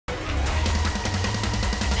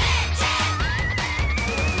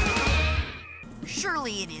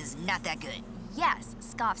not that good. Yes,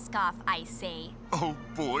 scoff, scoff, I say. Oh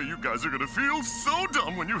boy, you guys are gonna feel so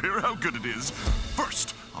dumb when you hear how good it is.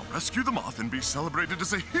 First, I'll rescue the moth and be celebrated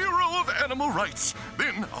as a hero of animal rights.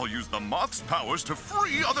 Then I'll use the moth's powers to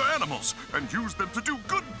free other animals and use them to do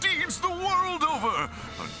good deeds the world over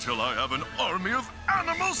until I have an army of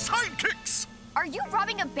animal sidekicks. Are you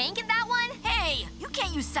robbing a bank in that one? Hey, you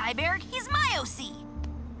can't use Cyberg. He's my OC.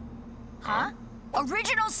 Huh?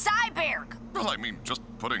 Original Cyberg. Well, I mean, just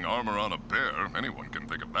putting armor on a bear, anyone can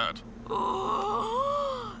think of that.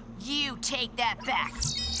 You take that back.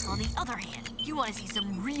 On the other hand, you want to see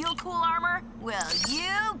some real cool armor? Well,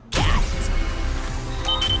 you got it.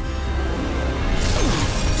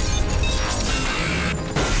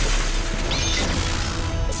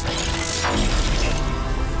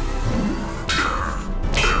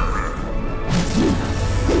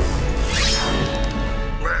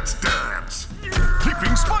 Let's dance.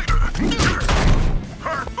 Leaping spider.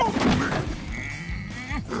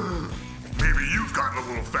 Maybe you've gotten a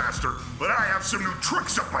little faster, but I have some new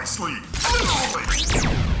tricks up my sleeve.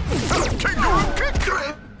 Kangaroo kick.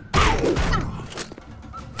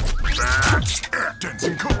 That's it.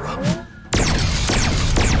 Dancing cobra.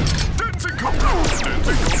 Dancing cobra.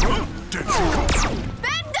 Dancing cobra. Dancing cobra.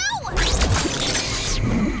 Ben, no!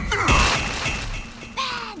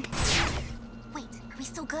 Ben! Wait, are we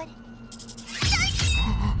still good?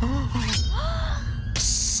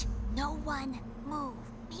 Shh! No one move.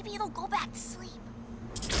 Maybe it'll go back to sleep.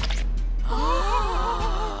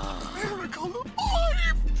 Miracle of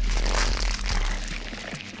life!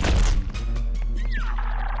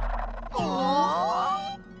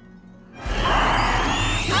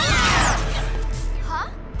 Huh?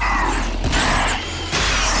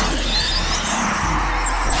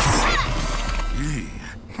 Gee.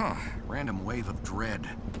 Huh. Random wave of dread.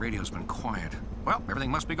 Radio's been quiet. Well,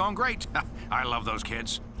 everything must be going great. I love those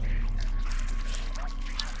kids.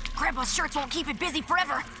 Grandpa's shirts won't keep it busy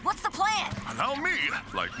forever. What's the plan? Allow me,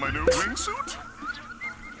 like my new wingsuit?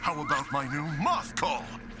 How about my new moth call?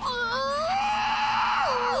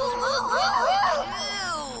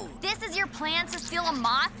 Ew. This is your plan to steal a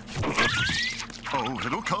moth? Oh,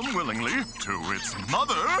 it'll come willingly to its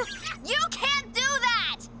mother. You can't do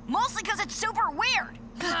that! Mostly because it's super weird.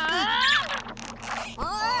 Bye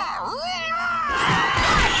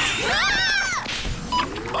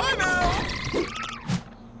now.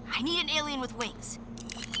 I need an alien with wings.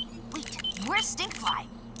 Wait, where's Stinkfly?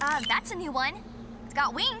 That's a new one. It's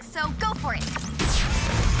got wings, so go for it.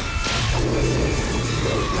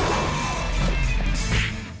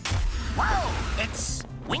 Whoa! It's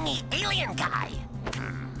Wingy Alien Guy.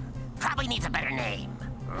 Probably needs a better name.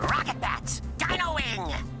 Rocket Bat! Dino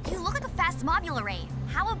Wing! You look like a fast mobula ray.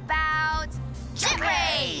 How about... Jet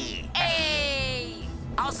Ray! Hey!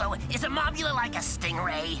 Also, is a mobula like a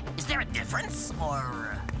stingray? Is there a difference,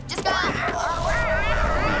 or...? Just go!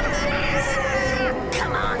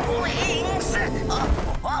 Come on, wings!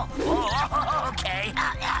 Oh, okay.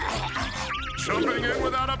 Jumping in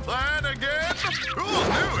without a plan again? Cool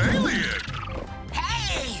new alien.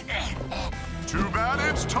 Hey! Too bad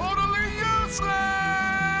it's totally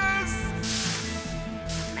useless.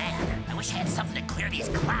 Man, I wish I had something to clear these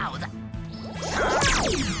clouds.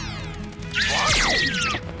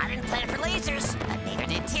 I didn't plan for lasers, but neither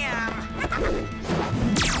did Tim.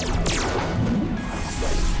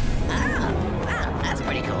 Oh, wow, that's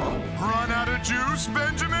pretty cool. Run out of juice,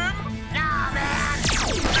 Benjamin? Nah, man!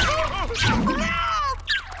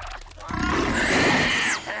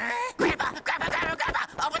 Grandpa!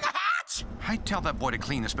 Open the hatch! I'd tell that boy to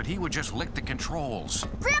clean this, but he would just lick the controls.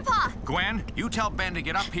 Grandpa! Gwen, you tell Ben to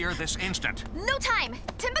get up here this instant. No time!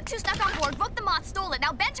 Timbuktu snuck on board, broke the moth, stole it.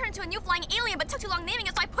 Now Ben turned into a new flying alien, but took too long naming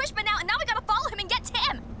it, so I pushed Ben out, and now we gotta follow him and get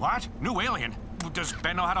Tim! What? New alien? Does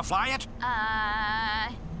Ben know how to fly it?